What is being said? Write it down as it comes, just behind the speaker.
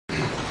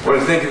Well,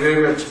 thank you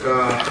very much,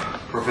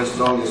 Professor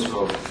Donges,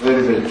 for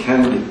very, very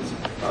candid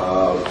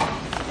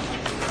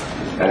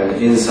and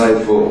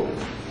insightful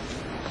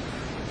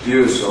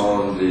views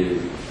on the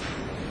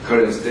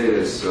current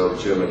status of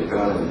German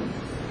economy.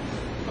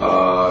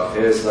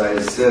 As I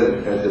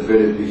said at the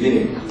very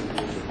beginning,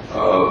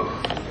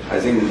 I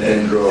think we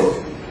can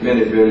draw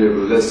many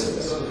valuable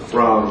lessons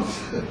from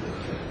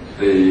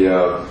the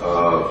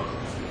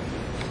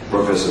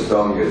Professor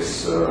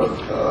Donges'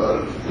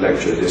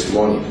 lecture this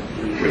morning,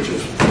 which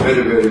is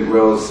very, very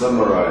well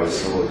summarized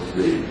some of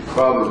the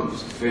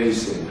problems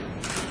facing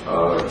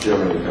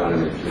German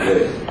economy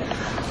today.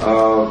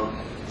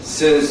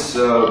 Since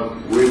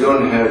we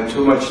don't have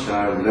too much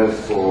time left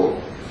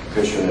for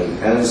question and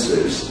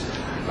answers,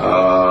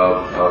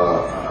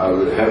 I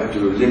will have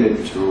to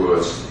limit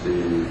to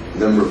the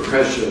number of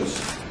questions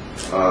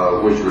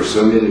which were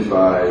submitted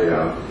by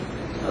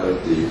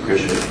the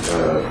question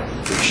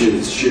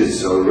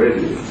sheets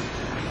already.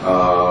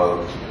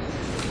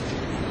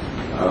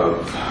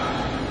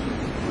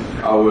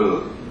 I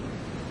will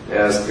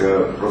ask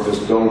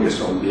Professor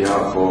Donges on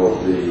behalf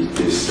of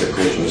this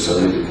question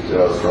submitted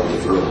from the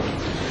floor.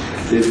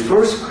 The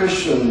first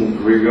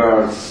question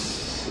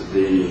regards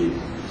the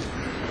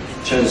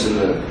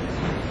Chancellor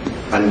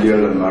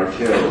Angela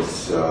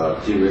Merkel's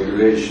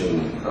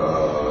deregulation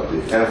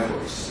the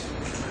efforts.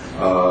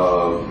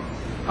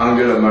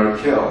 Angela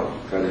Merkel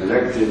got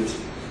elected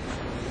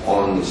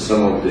on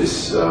some of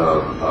this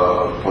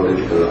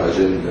political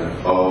agenda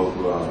of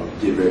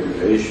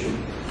deregulation,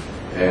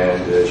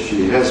 and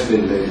she has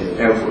been making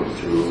effort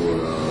to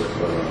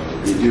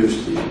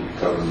reduce the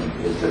government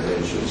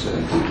interventions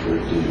and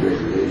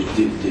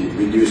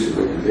reduce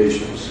the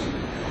regulations.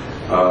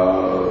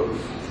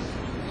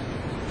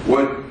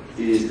 What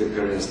is the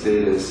current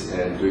status,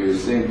 and do you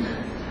think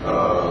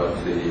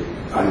the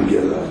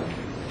Angela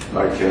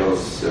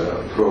Merkel's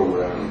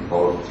program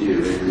of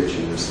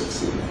deregulation will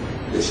succeed?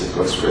 This is the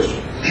first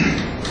question.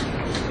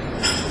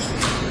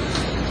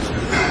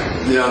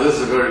 Yeah, this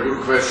is a very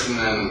good question,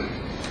 and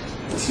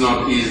it's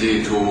not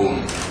easy to,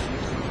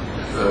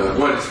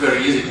 well, it's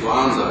very easy to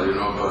answer, you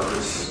know, but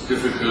it's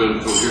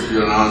difficult to give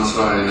you an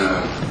answer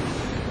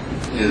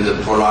in the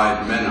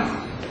polite manner.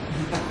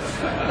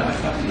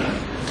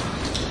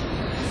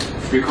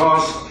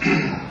 Because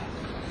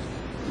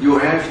you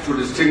have to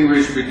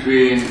distinguish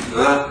between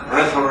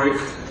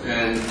rhetoric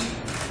and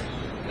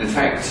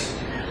facts.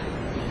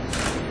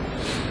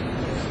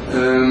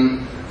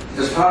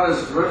 As far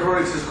as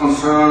rhetoric is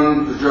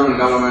concerned, the German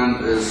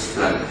government is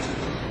splendid.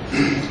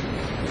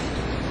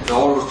 They're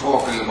always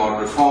talking about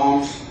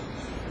reforms,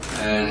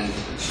 and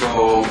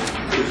so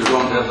if you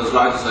don't have the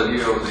slightest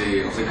idea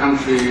of the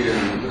country,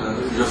 and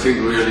you think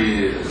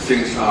really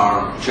things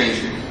are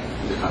changing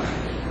in the country.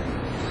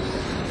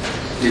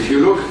 If you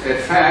look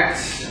at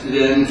facts,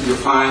 then you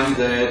find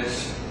that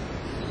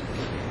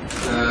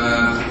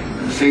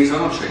things are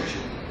not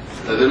changing.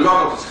 There's a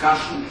lot of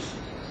discussions,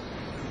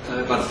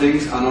 but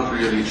things are not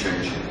really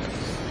changing.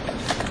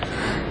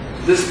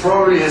 This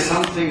probably has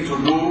something to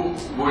do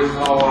with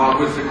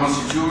the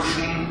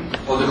constitution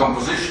or the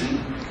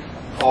composition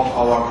of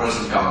our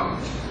present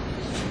government.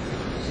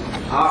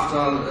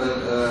 After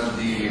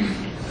the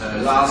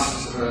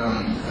last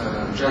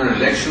general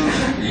elections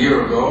a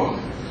year ago,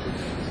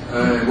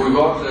 we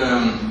got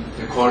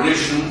a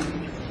coalition,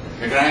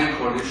 a grand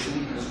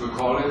coalition, as we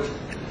call it,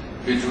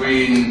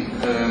 between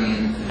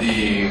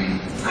the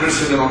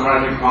Christian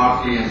Democratic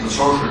Party and the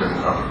Social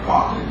Democratic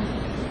Party.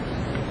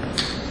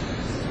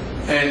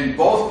 And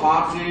both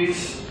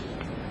parties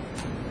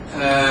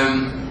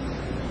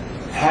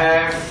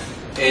have,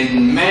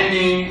 in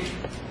many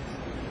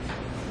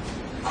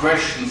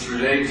questions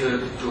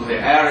related to the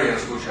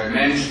areas which I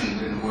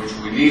mentioned, in which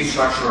we need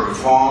structural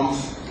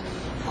reforms,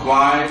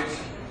 quite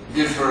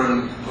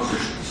different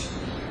positions.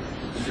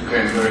 This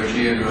became very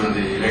clear during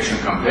the election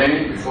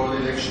campaign, before the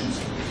elections.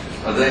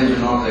 But then, you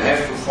know, they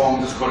have to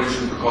form this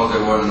coalition because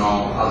there were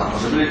no other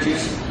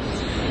possibilities.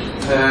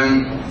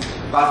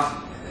 But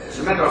as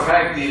a matter of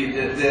fact,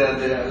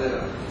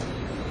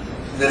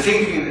 the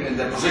thinking and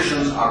the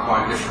positions are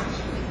quite different.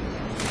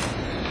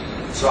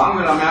 So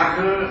Angela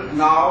Merkel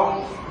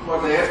now,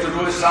 what they have to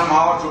do is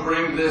somehow to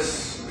bring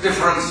these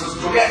differences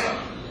together.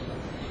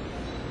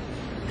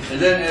 And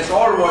then, as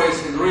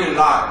always in real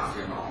life,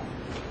 you know,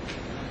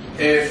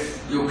 if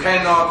you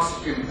cannot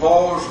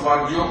impose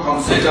what you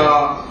consider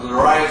the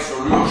right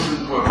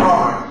solution to a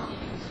problem,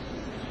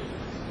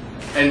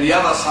 and the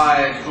other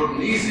side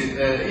couldn't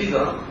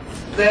either,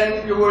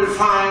 then you will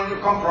find a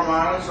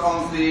compromise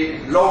on the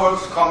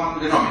lowest common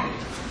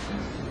denominator.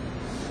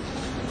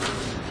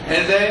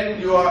 And then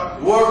you are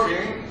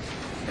working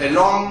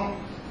along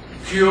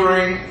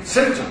curing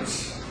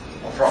symptoms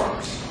of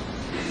problems,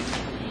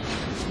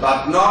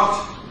 but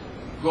not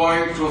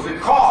going to the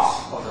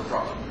cause of the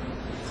problem.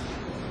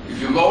 If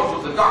you go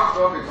to the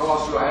doctor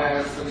because you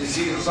have a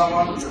disease of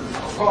someone, of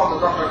course the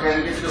doctor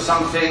can give you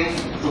something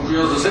to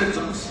cure the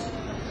symptoms,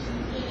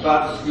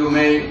 but you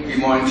may be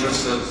more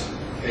interested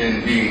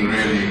in being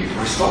really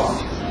restored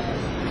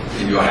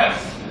in your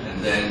health,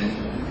 and then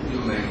you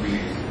may be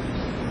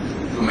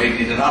to make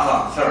it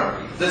another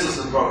therapy. This is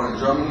the problem in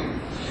Germany.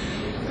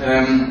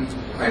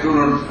 I do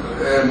not.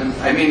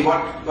 I mean,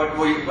 what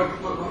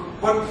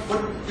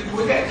did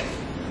we get?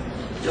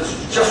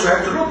 Just you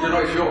have to look. You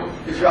know,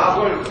 if you are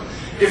well,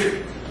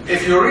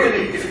 if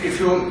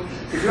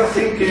you are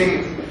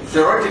thinking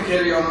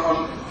theoretically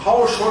on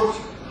how should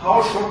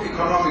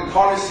economic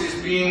policies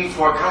be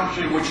for a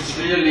country which is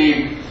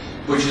really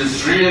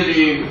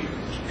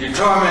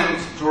determined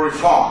to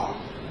reform,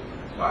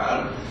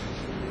 well,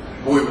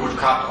 we would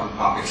cut on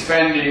public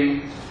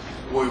spending.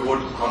 We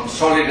would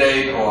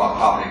consolidate our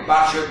public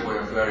budget. We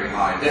have very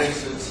high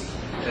deficits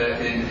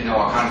in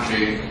our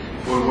country.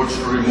 We would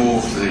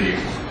remove the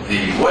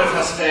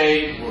welfare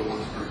state. We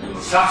would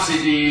reduce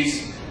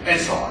subsidies, and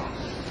so on.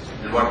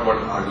 And what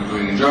are we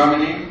doing in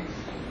Germany?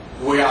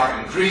 We are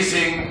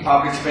increasing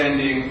public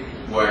spending.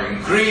 We're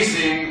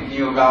increasing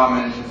new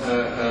government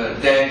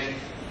debt.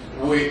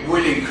 We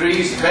will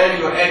increase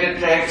value-added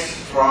tax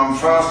from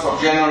 1st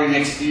of January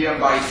next year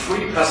by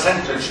 3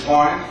 percentage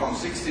points, from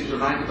 60 to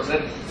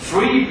 90%.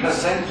 3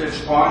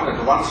 percentage points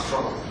at one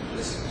stroke.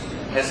 This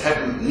has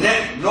happened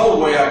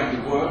nowhere in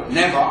the world,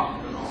 never.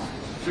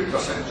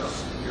 3%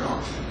 just,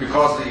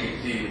 because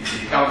the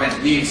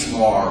government needs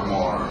more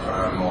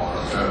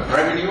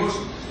revenues.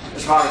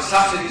 As far as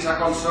subsidies are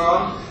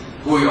concerned,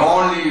 we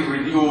only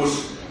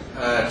reduce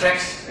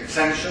tax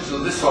exemptions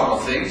and this sort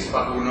of things,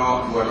 but we're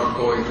not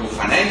going to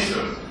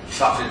financial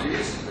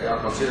subsidies. They are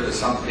considered as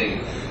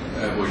something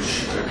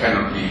which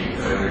cannot be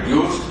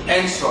reduced,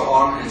 and so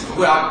on. And so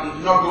we are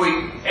not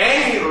doing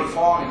any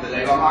reform in the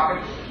labor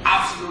market.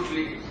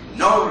 Absolutely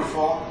no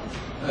reform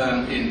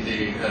in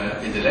the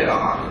labor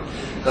market.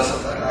 I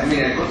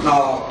mean, I could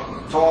now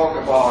talk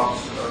about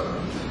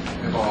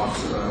 1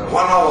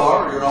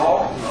 hour,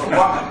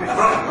 what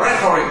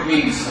rhetoric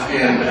means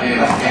in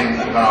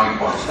economic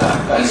policy.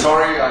 And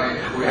sorry,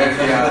 we have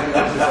here a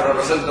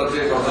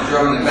representative of the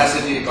German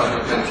embassy, but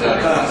you can tell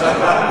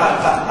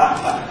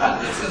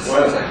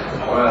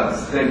well,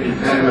 thank you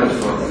very much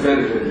for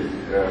very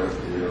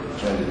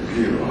candid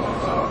view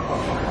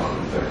on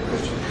that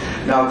question.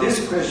 Now, this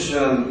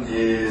question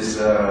is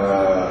a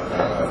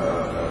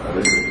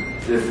little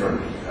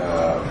different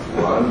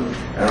one,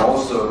 and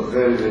also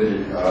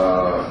very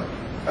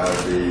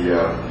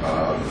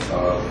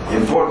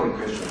important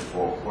question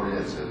for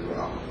Koreans as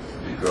well,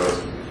 because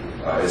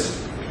it's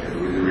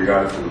with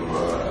regard to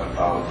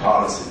our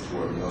policy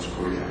toward North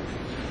Korea.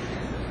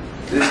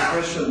 This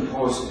question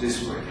posed this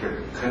way: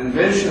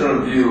 conventional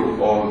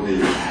view of the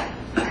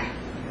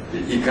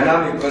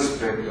economic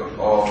aspect of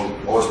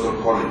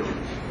Ostopolitik,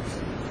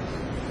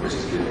 which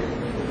is giving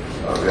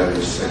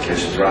various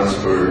cash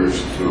transfers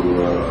to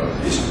the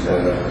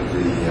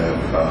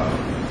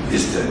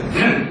Eastern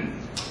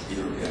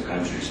European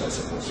countries, I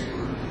suppose,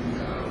 including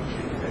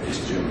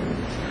East Germany.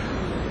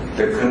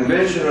 The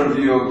conventional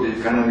view of the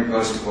economic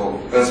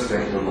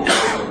aspect of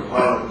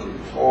Ostopolitik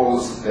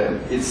holds that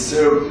it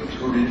served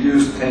to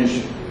reduce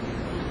tension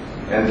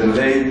and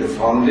laid the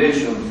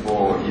foundation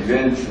for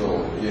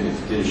eventual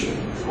unification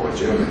for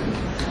Germany.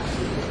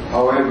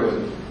 However,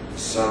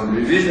 some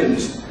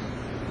revisionist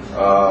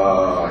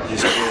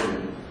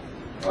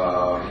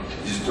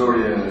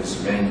historians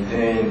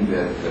maintain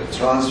that the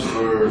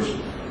transfers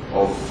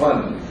of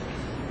funds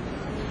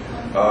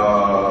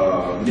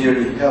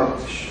merely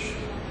helped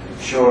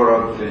shore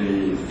up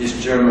the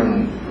East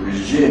German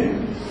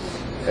regime.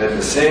 At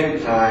the same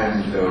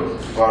time, the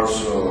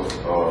Warsaw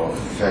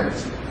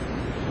fact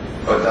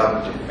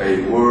adopted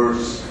a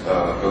worse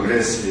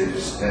aggressive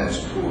stance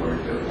toward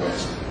the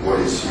West. What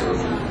is your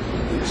view on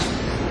this?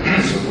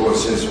 Suppose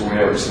since we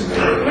have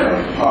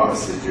similar power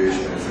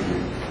situation, I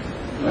think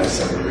that's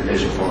some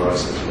implication for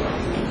us as well.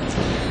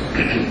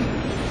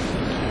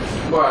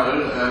 Well,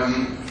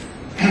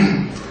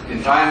 in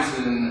times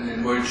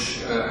in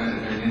which,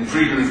 in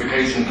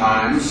pre-unification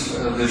times,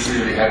 this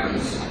really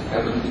happened.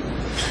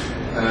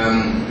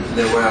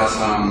 There were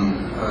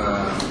some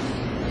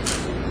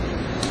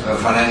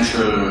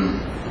financial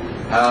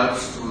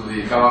helps to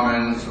the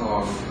government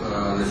of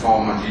the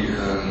former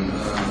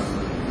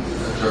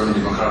German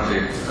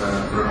Democratic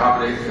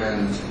Republic,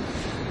 and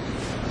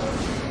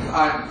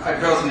I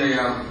personally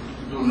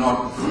do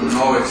not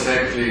know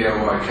exactly,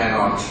 or I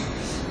cannot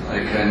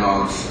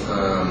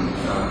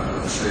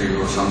say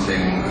you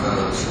something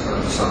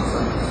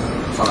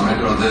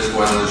fundamental on this,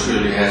 whether this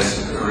really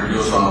has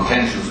reduced or not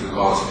tensions,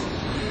 because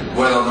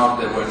whether or not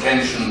there were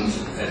tensions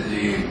at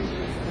the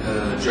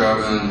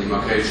German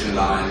demarcation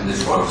line,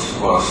 this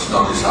was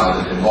not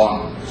decided in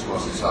Bonn. This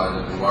was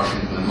decided in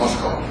Washington and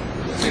Moscow, I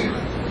think. I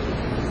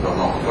don't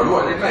know. But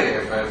well, it may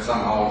have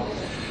somehow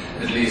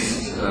at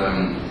least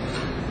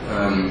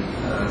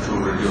to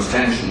reduce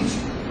tensions.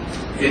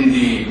 In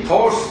the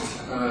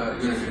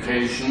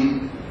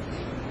post-unification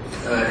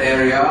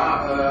area,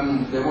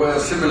 there were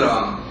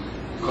similar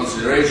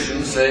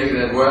considerations saying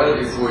that, well,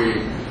 if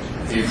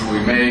we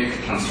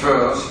make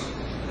transfers,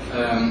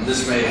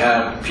 this may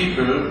help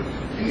people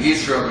in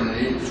East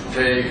Germany to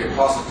take a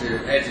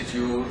positive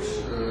attitude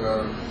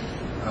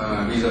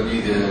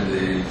vis-à-vis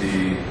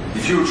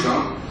the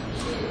future.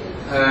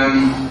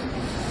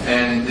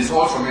 and this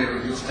also may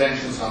reduce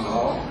tension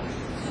somehow.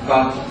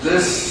 But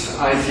this,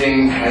 I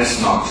think, has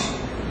not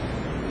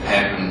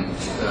happened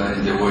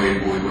in the way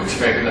we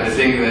expected. I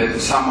think that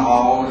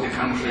somehow the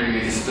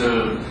country is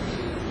still,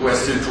 we're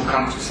still two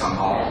countries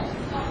somehow.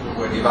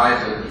 We're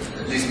divided,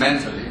 at least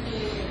mentally.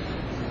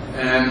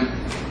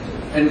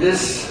 And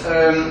this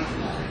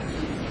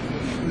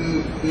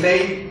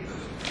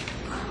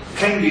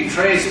can be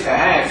traced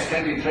perhaps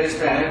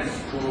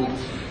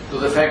to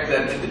the fact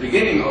that at the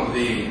beginning of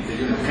the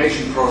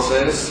unification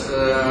process,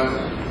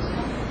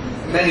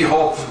 many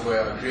hopes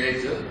were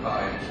created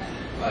by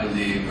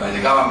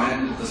the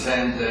government, in the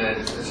sense that,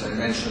 as I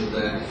mentioned,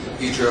 that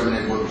East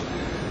Germany would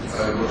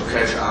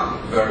catch up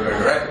very,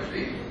 very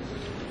rapidly,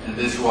 and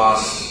this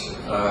was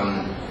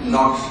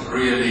not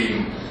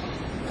really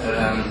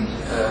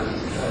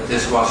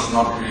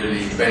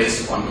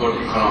based on good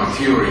economic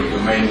theory. You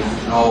may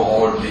know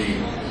all the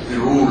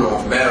rule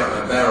of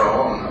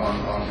Barrow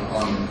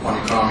on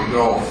economic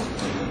growth,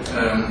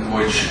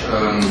 which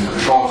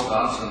shows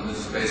us, and this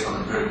is based on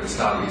empirical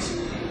studies,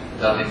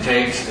 that it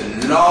takes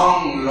a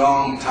long,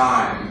 long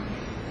time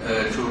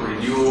to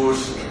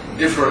reduce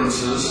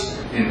differences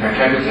in per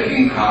capita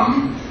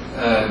income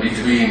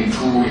between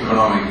two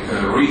economic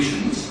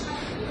regions.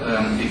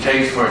 It can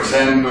take, for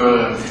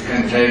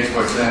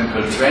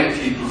example,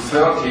 20 to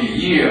 30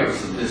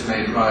 years. This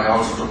may apply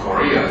also to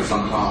Korea.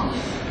 Sometimes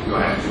you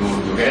have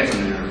to get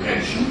an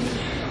education.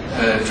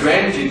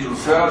 20 to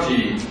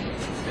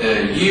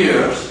 30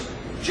 years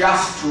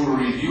just to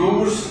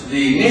reduce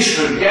the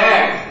initial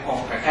gap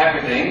of per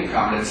capita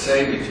income, let's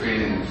say,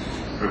 between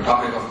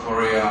Republic of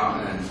Korea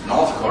and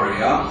North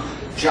Korea,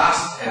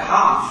 just a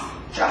half.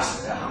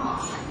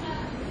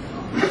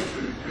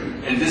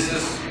 And this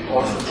is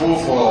also true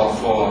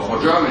for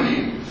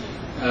Germany,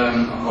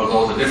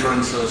 although the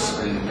differences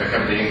in per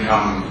capita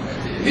income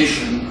at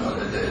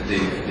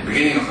the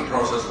beginning of the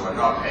process were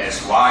not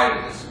as wide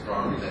as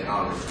probably they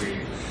are between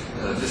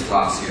this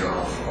last year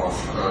of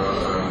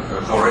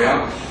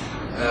Korea.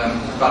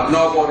 But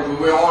nobody, we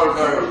were all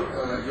very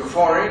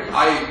euphoric,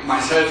 I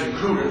myself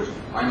included.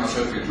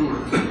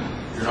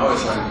 You know,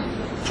 as I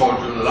told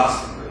you the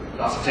last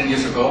 10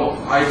 years ago,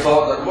 I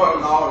thought that, well,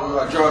 now we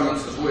are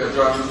Germans, as we are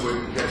Germans, we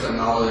get them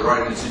now the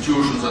right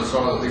institutions and so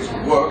on, things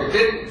will work. It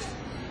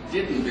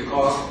didn't,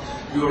 because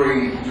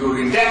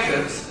during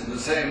decades, and the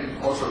same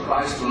also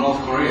applies to North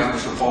Korea, I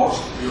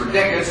suppose, during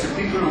decades, the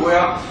people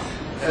were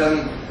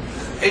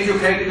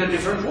educated in a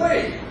different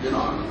way. You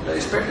know, they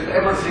expected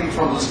everything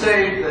from the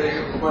state,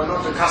 they were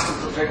not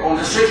accustomed to take own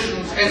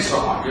decisions, and so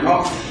on. You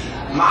know,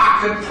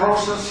 market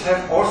process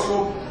have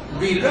also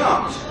been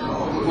learned. You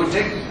know, we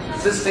take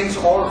these things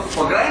all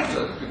for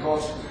granted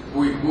because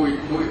we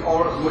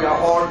are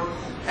all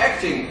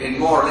acting in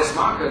more or less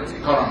market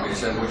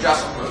economies, and we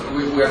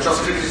are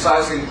just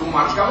criticizing too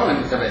much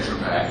government intervention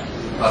perhaps.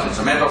 But it's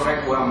a matter of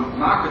fact we are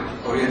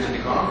market-oriented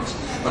economies.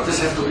 But this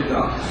has to be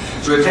done.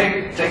 So it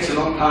takes a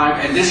long time,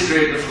 and this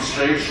created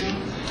frustration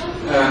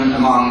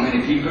among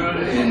many people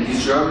in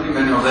East Germany.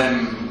 Many of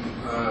them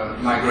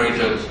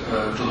migrated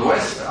to the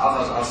West.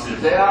 Others are still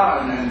there,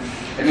 and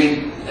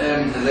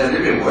they're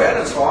living well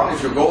and so on.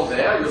 If you go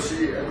there, you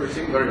see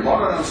everything very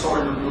modern, and so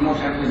you do not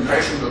have the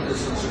impression that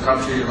this is a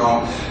country, you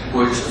know,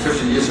 which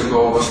 50 years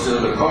ago was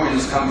still a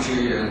communist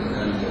country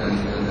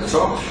and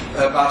so on.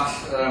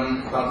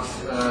 But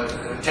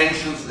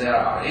tensions there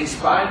are, in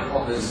spite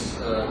of this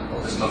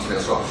transfer.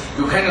 So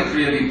you cannot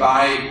really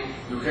buy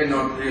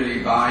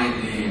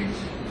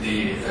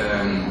the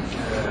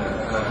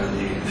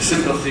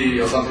sympathy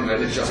or something like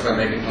this just by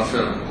making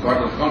transfer quite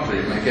on the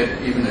contrary. You may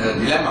get even a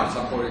dilemma.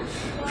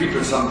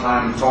 People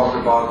sometimes talk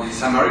about the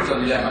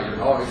Samaritan dilemma. You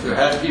know, if you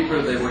help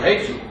people, they will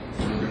hate you.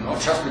 You know,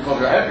 just because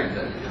you're helping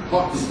them.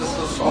 This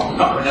is so.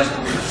 One has to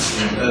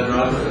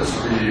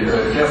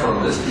be careful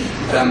of this.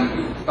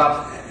 But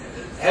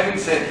having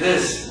said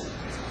this,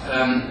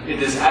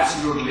 it is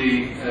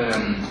absolutely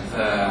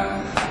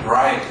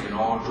right, you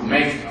know, to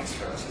make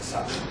transfers as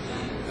such.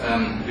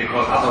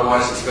 Because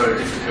otherwise it's very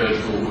difficult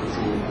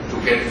to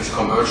get this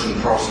conversion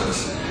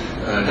process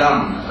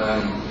done.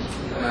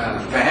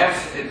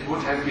 Perhaps it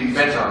would have been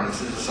better, and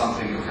this is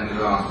something you can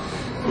learn,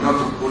 not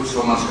to put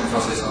so much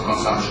emphasis on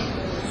consumption,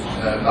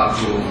 but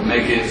to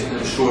make it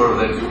sure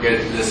that you get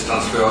this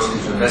transfers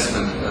into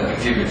investment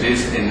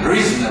activities, in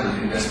reasonable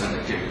investment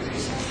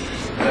activities,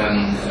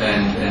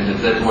 and in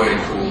that way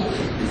to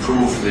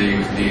improve the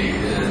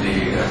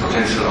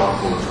potential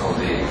output of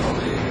the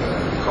economy.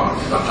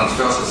 But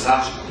transfers as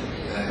such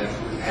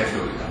have to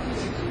be done.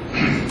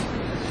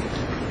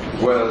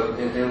 Well,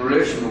 in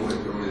relation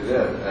with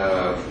that,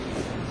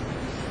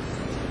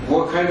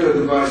 what kind of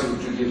advice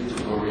would you give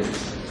to Koreans?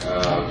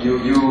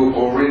 You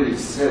already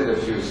said a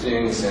few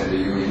things, and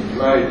you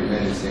implied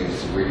many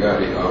things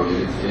regarding our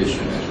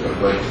unification as well,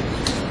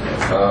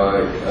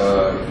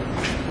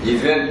 but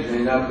event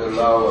may not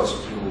allow us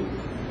to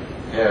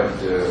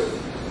have the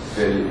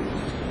very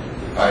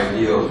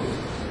ideal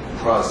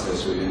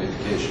process of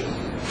unification.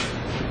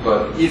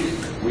 But if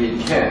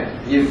we can,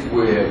 if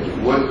we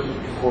have, what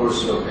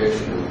course of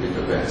action would be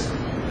the best?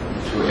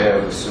 to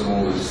have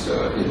smooth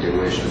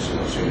integration,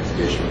 smooth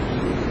unification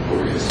with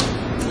Korea?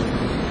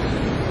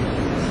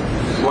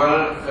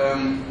 Well,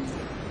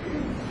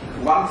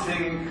 one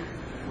thing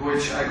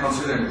which I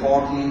consider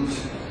important,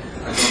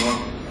 I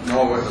don't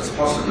know whether it's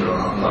possible or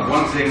not, but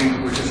one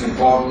thing which is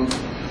important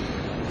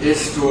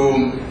is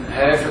to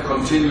have a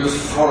continuous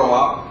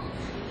follow-up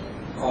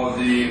of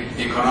the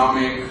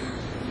economic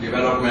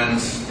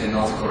developments in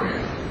North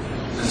Korea.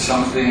 This is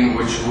something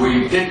which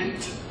we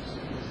didn't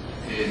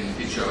in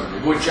East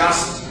Germany. We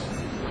just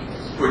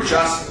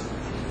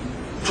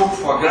took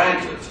for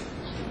granted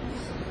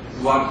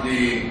what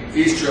the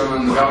East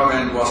German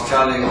government was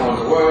telling all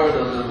the world,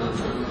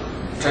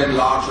 the 10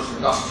 largest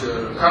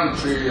industrial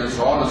country, and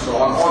so on,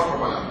 all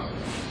propaganda.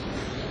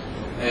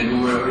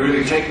 And we were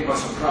really taken by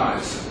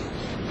surprise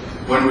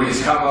when we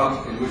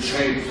discovered in which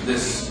shape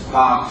this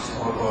part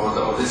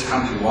or this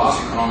country was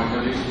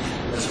economically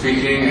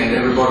speaking, and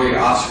everybody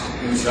asked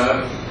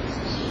himself,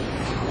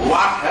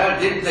 what hell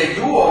did they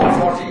do over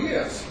 40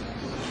 years?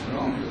 You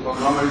know, because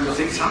normally you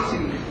think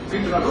something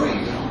people are doing,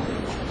 you know,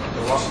 but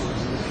there wasn't.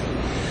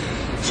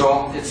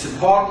 So it's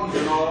important,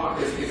 you know,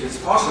 if it's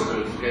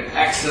possible to get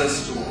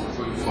access to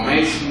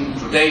information,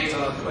 to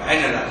data, to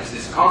analyze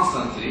this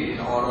constantly in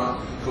order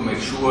to make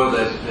sure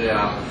that there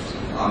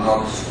are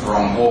not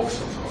wrong hopes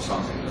or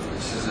something.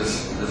 This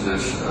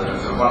is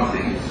one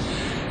thing.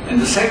 And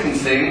the second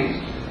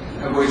thing,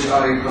 which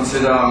I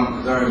consider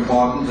very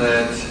important,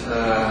 that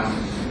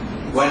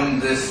when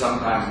this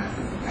sometimes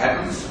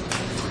happens,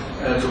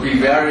 to be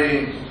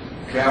very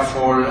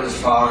careful as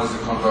far as the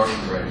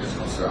conversion rate is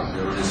concerned.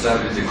 We will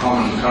establish the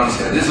common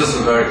currency. This is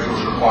a very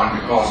crucial point,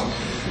 because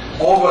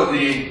over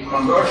the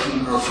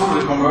conversion, or through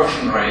the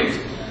conversion rate,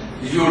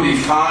 you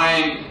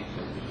define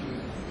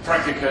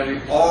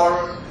practically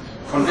all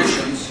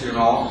conditions, you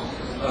know,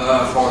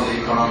 for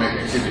the economic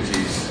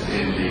activities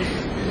in the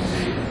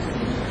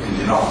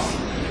north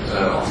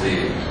of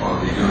the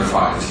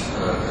unified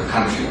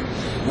country.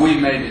 We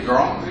made it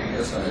wrongly,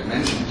 as I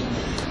mentioned.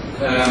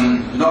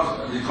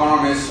 Not the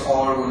economists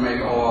all will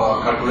make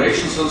our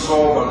calculations and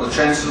so, but the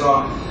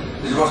Chancellor,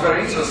 it was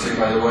very interesting,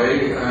 by the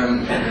way,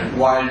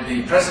 while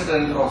the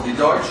President of the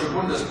Deutsche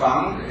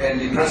Bundesbank and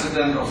the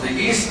President of the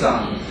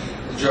Eastern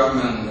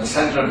German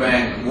Central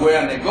Bank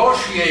were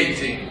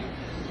negotiating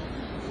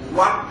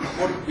what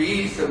would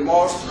be the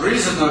most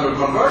reasonable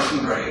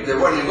conversion rate. They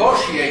were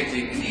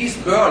negotiating in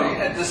East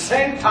Berlin. At the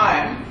same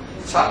time,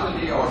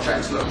 suddenly our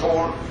Chancellor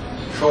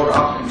showed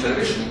up in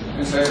television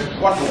and said,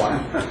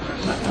 1-to-1.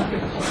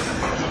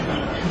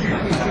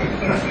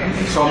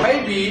 So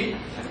maybe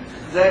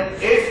that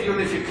if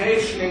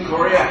unification in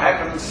Korea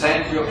happens,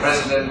 send your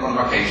president on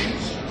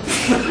vacations.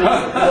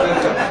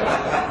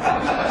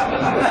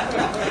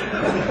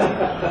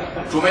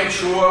 to make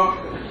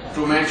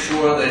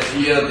sure that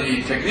here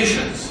the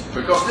technicians,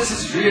 because this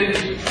is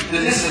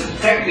a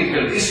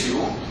technical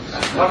issue,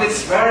 but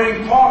it's very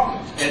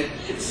important, and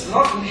it's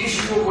not an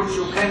issue which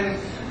you can,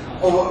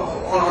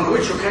 on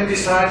which you can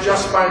decide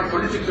just by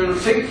political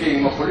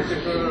thinking or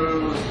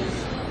political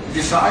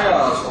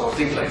desires or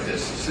things like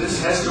this.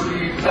 This has to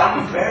be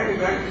done very,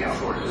 very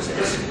carefully.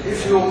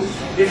 If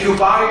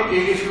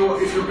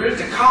you build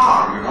a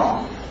car, you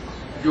know,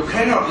 you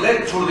cannot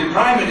let to the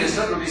Prime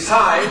Minister to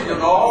decide, you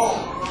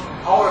know,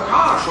 how a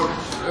car should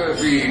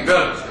be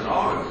built, you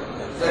know.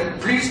 Then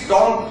please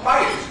don't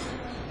buy it.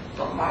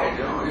 Don't buy it,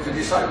 you know. If you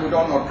decide we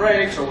don't want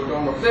brakes or we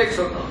don't want this,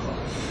 or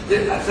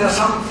there are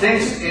some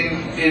things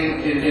in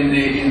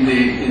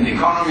the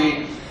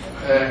economy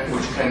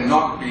which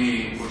cannot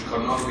be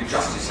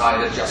just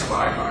decided just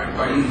by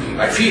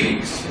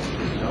feelings.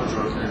 You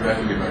have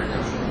to be very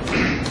careful.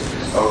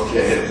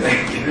 Okay,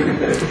 thank you.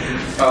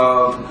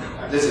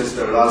 This is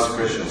the last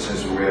question,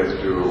 since we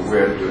have to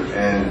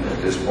end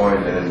at this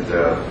point, and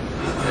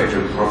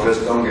actually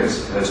Professor Dong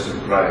has to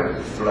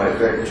fly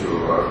back to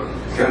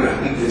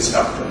Canada this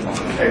afternoon.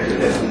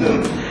 Actually at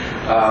noon.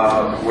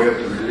 We have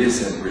to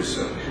release him pretty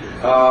soon.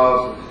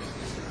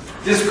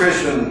 This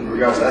question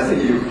regards, I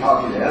think you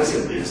partly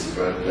answered this,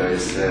 but it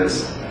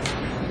says,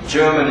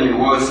 Germany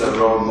was a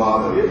role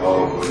model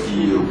of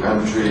EU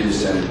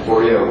countries, and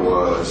Korea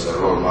was a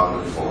role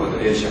model for the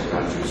Asian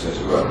countries as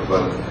well.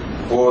 But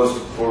both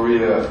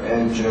Korea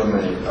and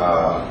Germany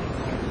are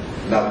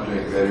not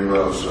doing very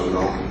well, so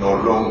no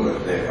longer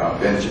they are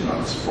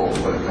benchmarks for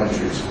other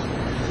countries.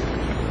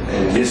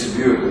 In his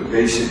view, the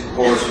basic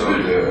cause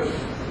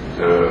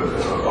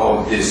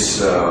of this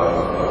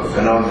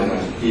phenomenon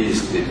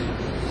is the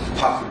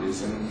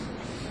populism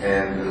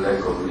and the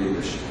lack of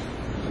leadership.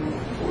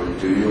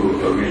 Do you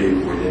agree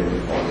with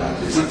him or not?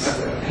 This is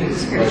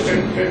his question.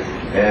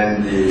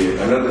 And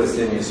another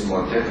thing is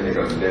more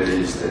technical, that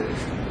is that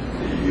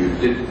you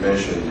did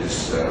mention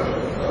this,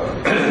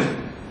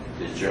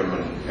 the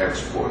German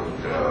export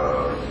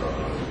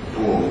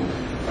boom.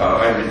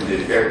 I mean,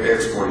 the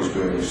export is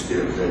doing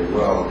still very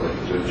well, but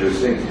do you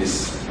think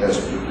this has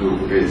to do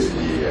with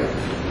the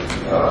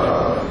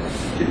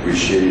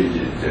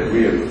depreciated, the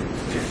real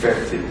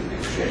effective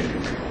exchange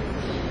rate?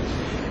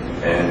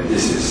 And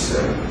this is,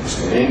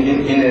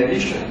 in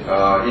addition,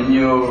 in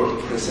your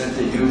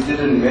presentation, you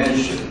didn't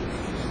mention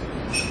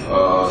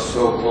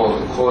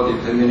so-called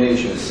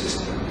co-determination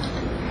system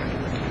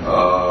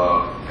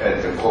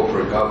at the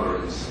corporate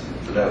governance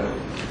level.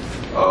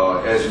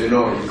 As you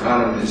know,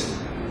 economists,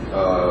 I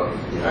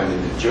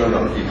mean the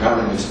journal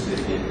Economist, the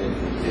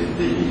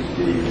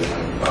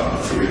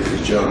weekly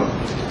journal,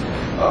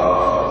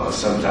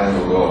 some time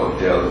ago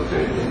dealt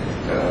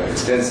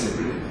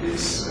extensively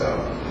this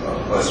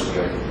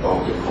aspect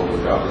of the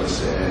corporate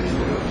governance,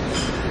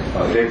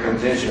 and their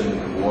contention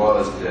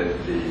was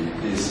that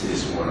this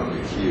is one of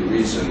the key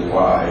reasons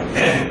why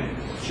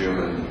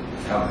German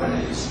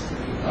companies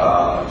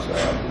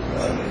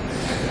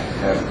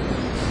have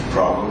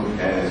problem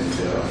and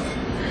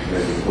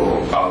maybe go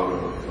out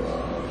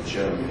of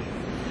Germany.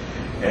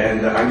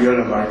 And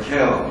Angela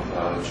Merkel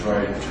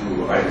tried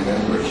to, I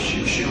remember,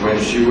 when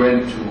she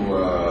went to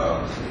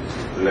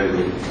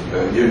labor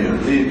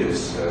union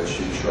leaders,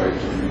 she tried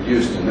to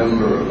reduce the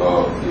number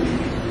of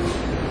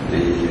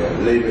the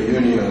labor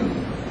union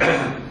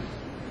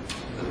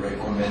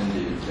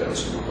recommended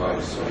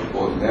supervisory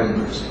board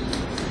members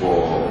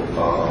for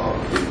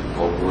big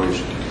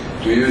corporations.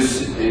 Do you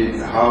see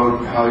how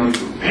you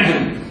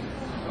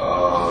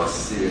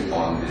see it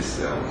on this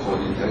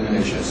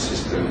co-determination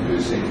system? Do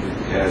you think it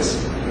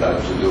has a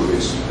lot to do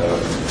with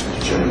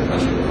German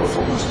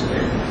underperformance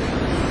today?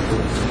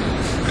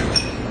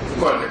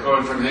 Well, the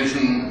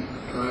co-determination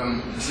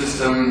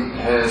system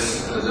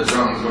has, the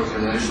German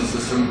co-determination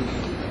system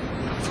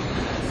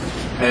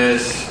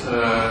has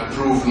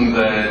proven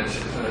that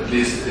at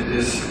least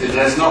it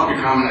has not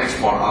become an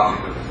export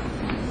article.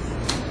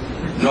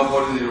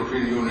 Nobody in the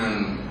European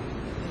Union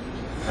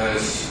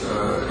has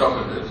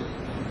adopted it,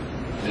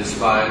 in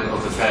spite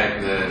of the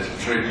fact that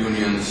trade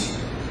unions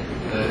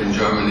in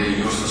Germany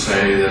used to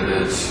say that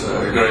it's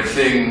a great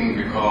thing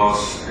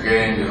because,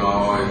 again, you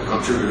know, it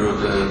contributed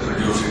to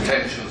reducing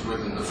tensions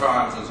within the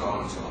firms and so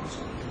on and so on and so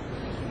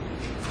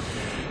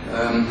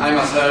on. I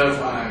myself,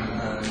 I'm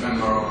a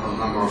member of a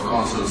number of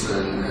councils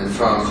in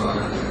firms. I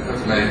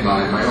have made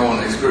my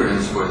own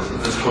experience with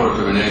this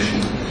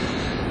co-determination.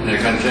 And I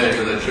can tell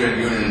you that trade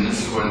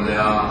unions, when they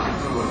are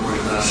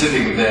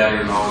sitting there,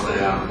 you know, they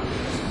are.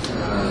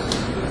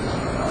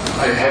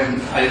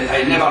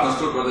 I never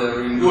understood what they're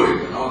really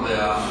doing. You know,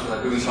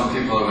 they're doing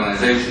something for the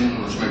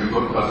organization, which may be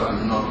good, but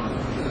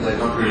they're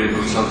not really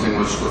doing something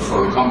which is good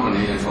for the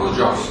company and for the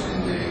jobs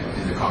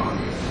in the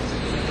company.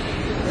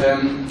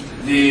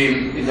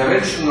 The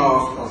intervention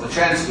of the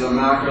Chancellor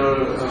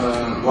Merkel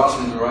was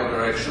in the right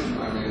direction.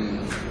 I mean,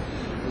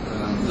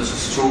 this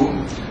is true,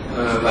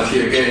 but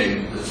here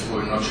again, this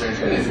will not change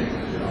anything.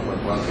 You know,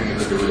 but one thing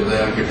is that you will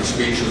there give a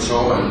speech and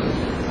so, and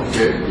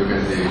okay, you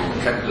get the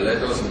capital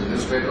letters in the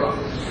newspaper.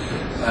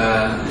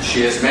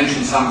 She has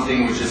mentioned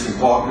something which is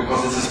important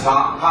because this is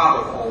part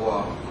of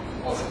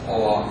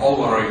our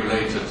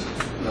over-regulated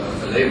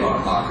labor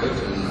market,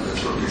 and it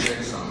should be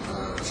changed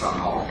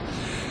somehow.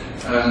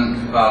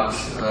 But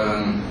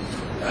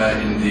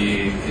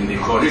in the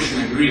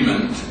coalition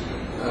agreement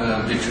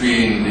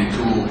between the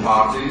two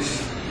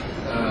parties,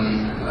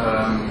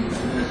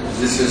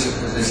 this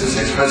is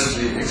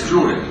expressly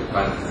excluded.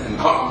 But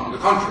on the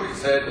contrary, it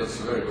said it's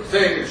a very good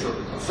thing, it should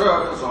be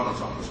conserved, and so on and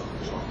so on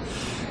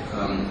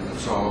and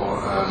so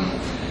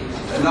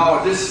on.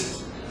 Now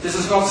this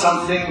is not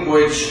something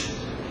which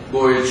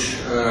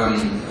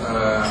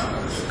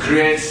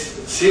creates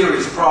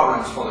serious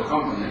problems for the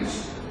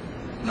companies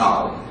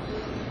now,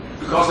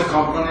 because the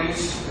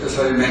companies, as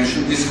I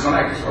mentioned,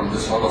 disconnect from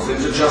this sort of thing.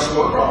 They just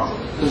go abroad.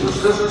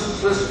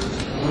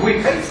 We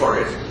pay for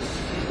it.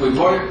 We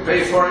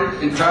pay for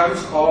it in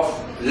terms of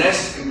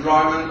less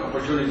employment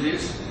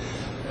opportunities.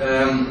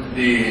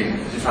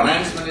 The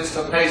finance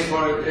minister pays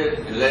for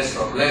it, less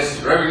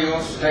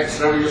revenues, tax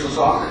revenues and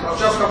so on. Because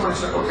just companies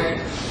say,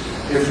 okay,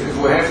 if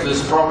we have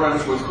these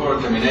problems with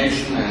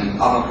co-determination and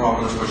other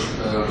problems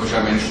which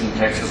I mentioned,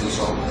 taxes and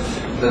so on,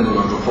 then we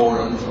go to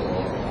Poland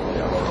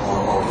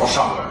or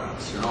somewhere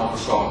else, you know.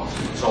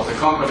 So the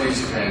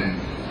companies can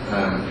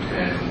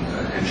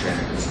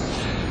change this.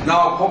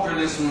 Now,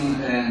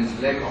 populism and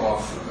lack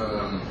of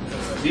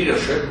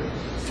leadership.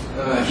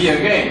 Here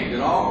again, you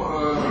know,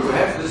 we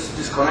have this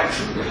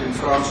disconnection between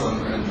firms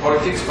and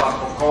politics, but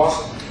of course,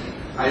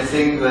 I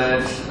think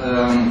that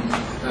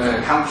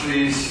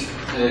countries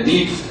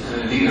need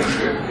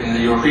leadership. In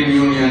the European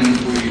Union,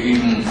 we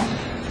even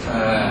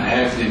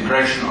have the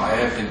impression, or I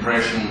have the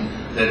impression,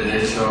 that there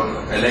is a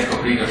lack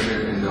of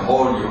leadership in the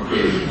whole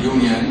European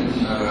Union.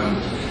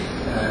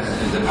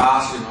 In the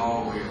past, you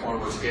know, we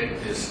always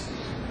get this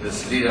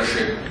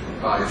leadership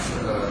by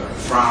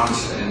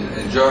France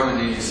and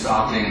Germany,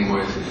 starting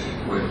with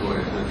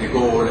de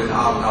Gaulle and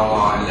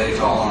Adenauer, and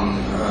later on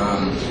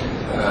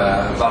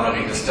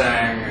Valéry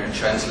Giscard and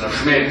Chancellor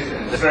Schmidt,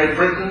 and Great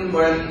Britain,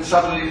 when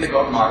suddenly they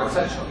got Margaret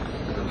Thatcher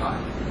at the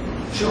time.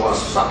 She was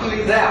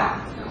suddenly there,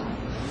 you know,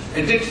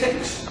 and did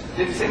things,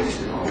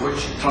 you know,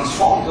 which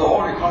transformed the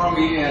whole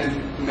economy and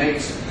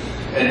made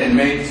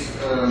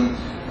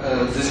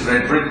this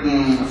Great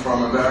Britain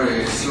from a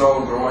very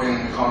slow-growing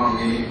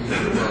economy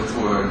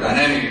to a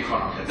dynamic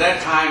economy. At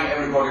that time,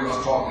 everybody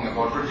was talking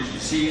about British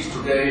disease.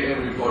 Today,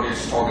 everybody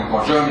is talking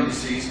about German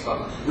disease,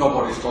 but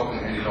nobody is talking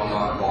any longer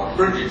about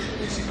British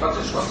disease. But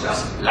this was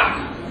just luck,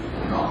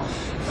 you know.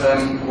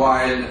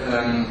 While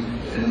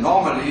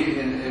normally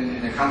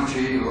in a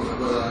country,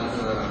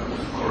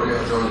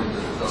 Korea, Germany,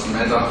 it doesn't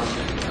matter,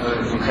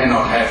 you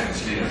cannot have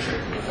this leadership.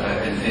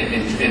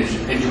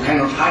 And you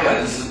cannot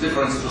hire. This is the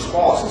difference to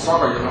sports. In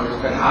soccer, you know, you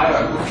can hire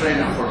a good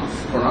trainer for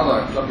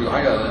another club. You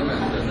hire them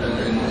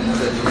and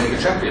you make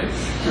a champion.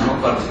 You know,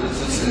 but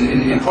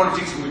in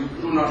politics we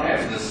do not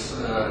have this,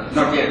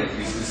 not yet at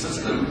least, the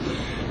system.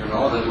 You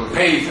know, that we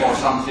pay for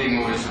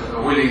something who is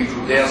willing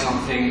to dare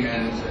something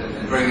and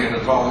bring it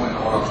at home in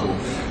order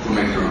to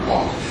make the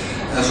report.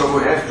 And so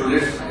we have to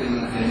live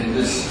in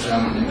this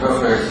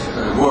imperfect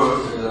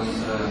world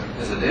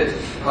as it is.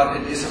 But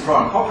it is a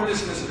problem.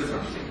 Populism is a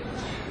different thing.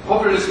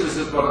 Populism is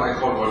what I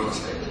call welfare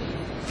state.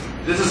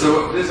 This is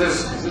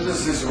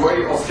this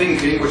way of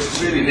thinking which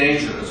is really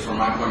dangerous from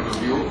my point of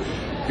view,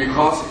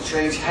 because it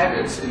changes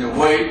habits in a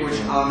way which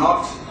are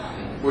not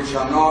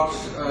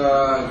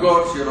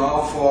good, you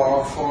know,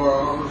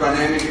 for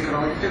dynamic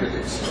economic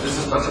activities.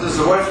 But it is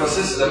a welfare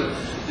system.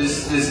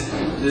 This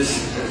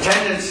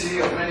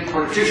tendency of many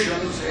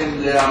politicians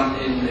in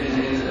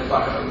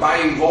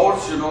buying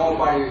votes, you know,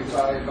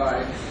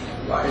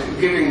 by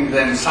giving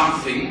them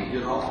something,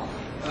 you know,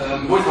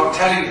 without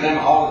telling them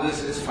how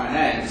this is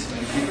financed,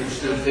 and people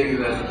still think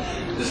that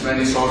there's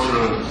many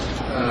social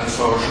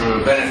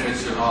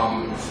benefits, you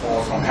know,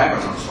 fall from heaven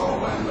and so.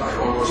 And I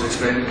always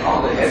explain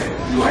how you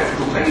have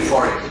to pay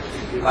for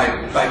it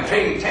by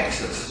paying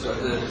taxes.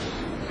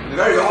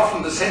 Very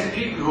often the same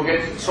people who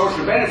get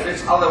social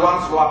benefits are the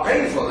ones who are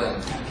paying for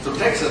them, so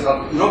taxes,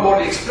 but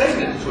nobody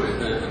explained it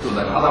to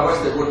them.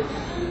 Otherwise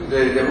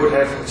they would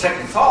have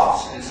second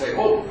thoughts and say,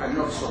 oh, I'm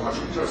not so much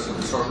interested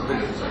in social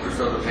benefits, I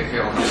prefer to take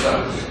care of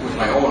myself with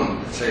my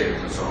own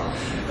savings and so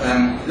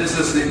on. This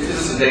is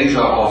the danger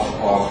of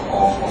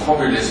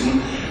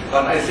populism,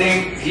 but I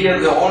think here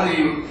the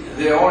only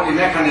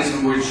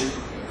mechanism which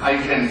I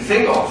can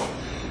think of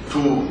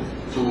to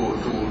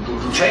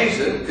change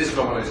it is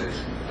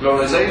globalization.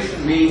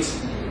 Globalization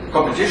means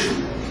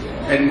competition,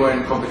 and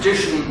when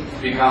competition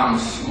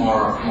becomes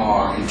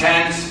more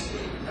intense,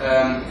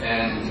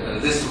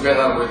 this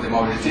together with the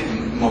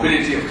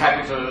mobility of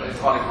capital and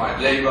qualified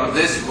labor,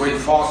 this will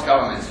force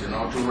governments, you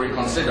know, to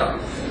reconsider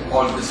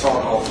all this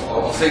sort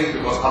of things,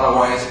 because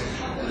otherwise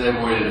they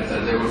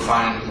will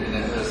find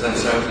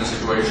themselves in a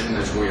situation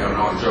as we are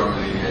now in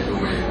Germany and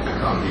we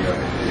become here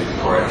in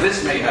Korea.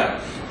 This may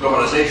help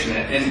globalization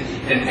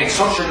and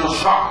exogenous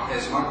shock,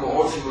 as Marco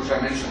Rossi, which I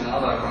mentioned in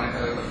another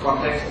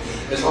context,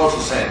 has also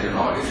said, you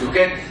know,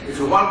 if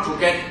you want to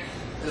get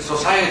the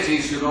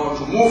societies, you know,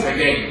 to move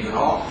again, you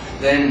know,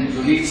 then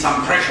you need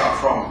some pressure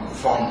from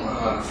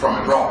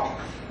abroad,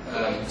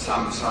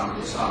 some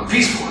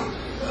peaceful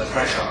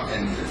pressure,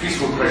 and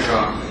peaceful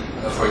pressure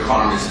for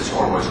economies is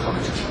always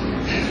competition.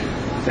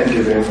 Thank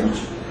you very much.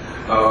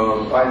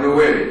 By the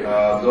way,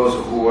 those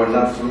who are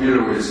not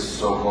familiar with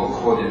so-called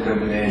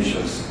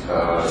co-determination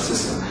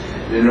system,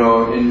 you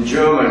know, in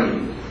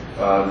Germany,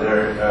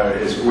 there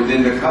is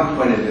within the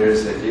company there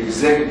is an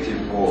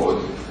executive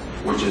board,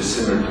 which is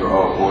similar to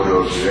our board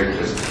of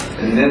directors,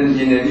 and then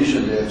in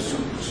addition they have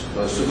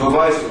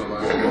supervisory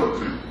board,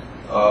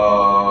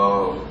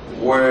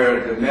 where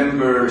the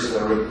members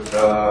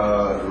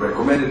are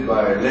recommended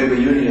by labor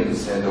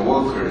unions and the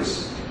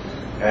workers,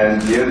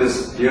 and the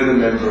other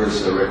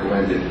members are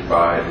recommended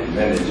by the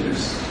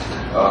managers.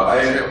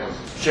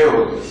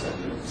 Shareholders.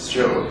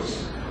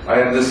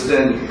 I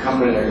understand in a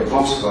company like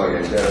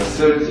Volkswagen, there are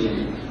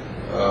 30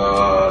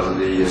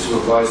 the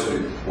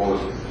supervisory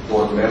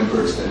board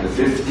members, and the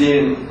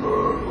 15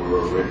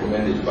 were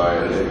recommended by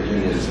labor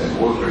unions and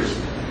workers,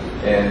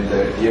 and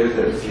the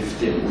other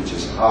 15, which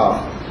is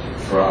half,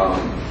 from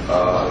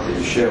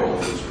the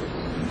shareholders.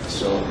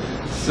 So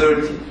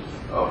 30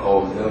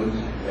 of them,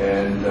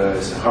 and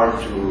it's hard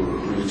to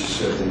reach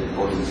certain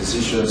important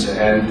decisions,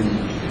 and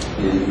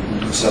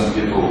some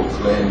people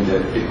claim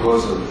that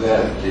because of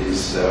that,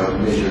 these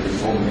major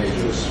reform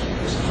measures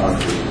is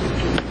hard to take.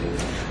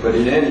 But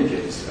in any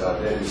case,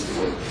 that is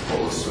what we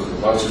call a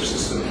supervisory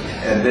system,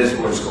 and that's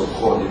what's called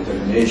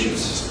co-determination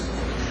system.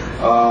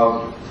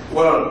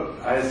 Well,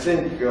 I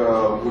think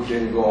we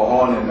can go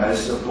on, and I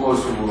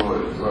suppose we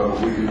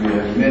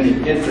have many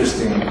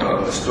interesting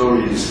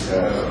stories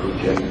we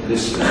can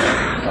listen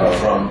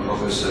from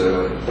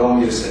Professor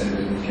Dongis, and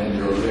we can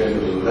draw very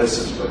little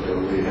lessons, but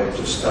we have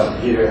to stop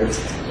here.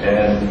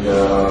 And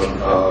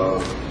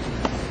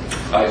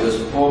I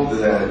just hope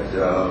that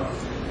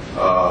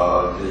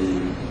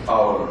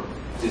our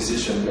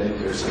decision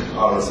makers and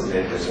policy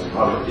makers and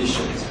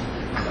politicians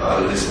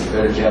listen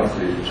very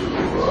carefully to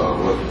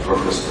what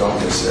Professor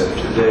Dongis said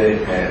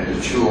today,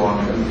 and chew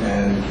on them,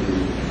 and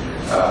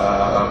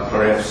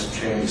perhaps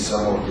change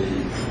some of the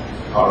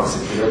policy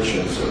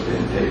directions that have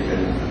been taken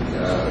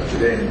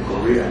today in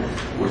Korea,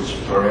 which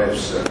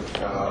perhaps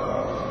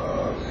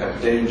have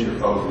danger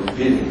of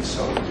repeating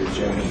some of the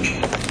German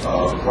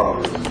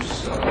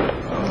problems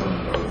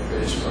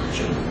faced by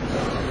German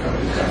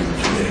economy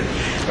today.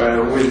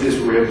 With this,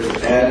 we have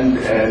to end,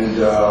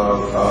 and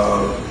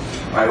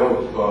I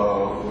hope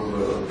we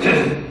will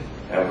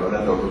have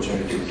another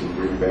opportunity to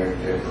bring back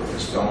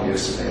Professor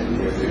Donges in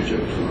the near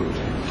future to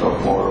talk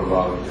more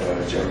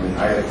about German.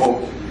 I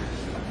hope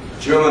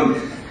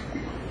German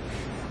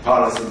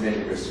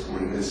policymakers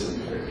will listen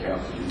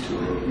carefully to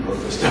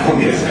Professor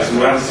Donges as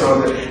well,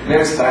 so that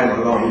next time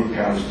along he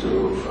comes to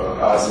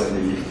us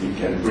and he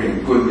can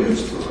bring good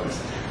news to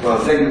us. Well,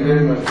 thank you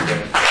very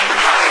much.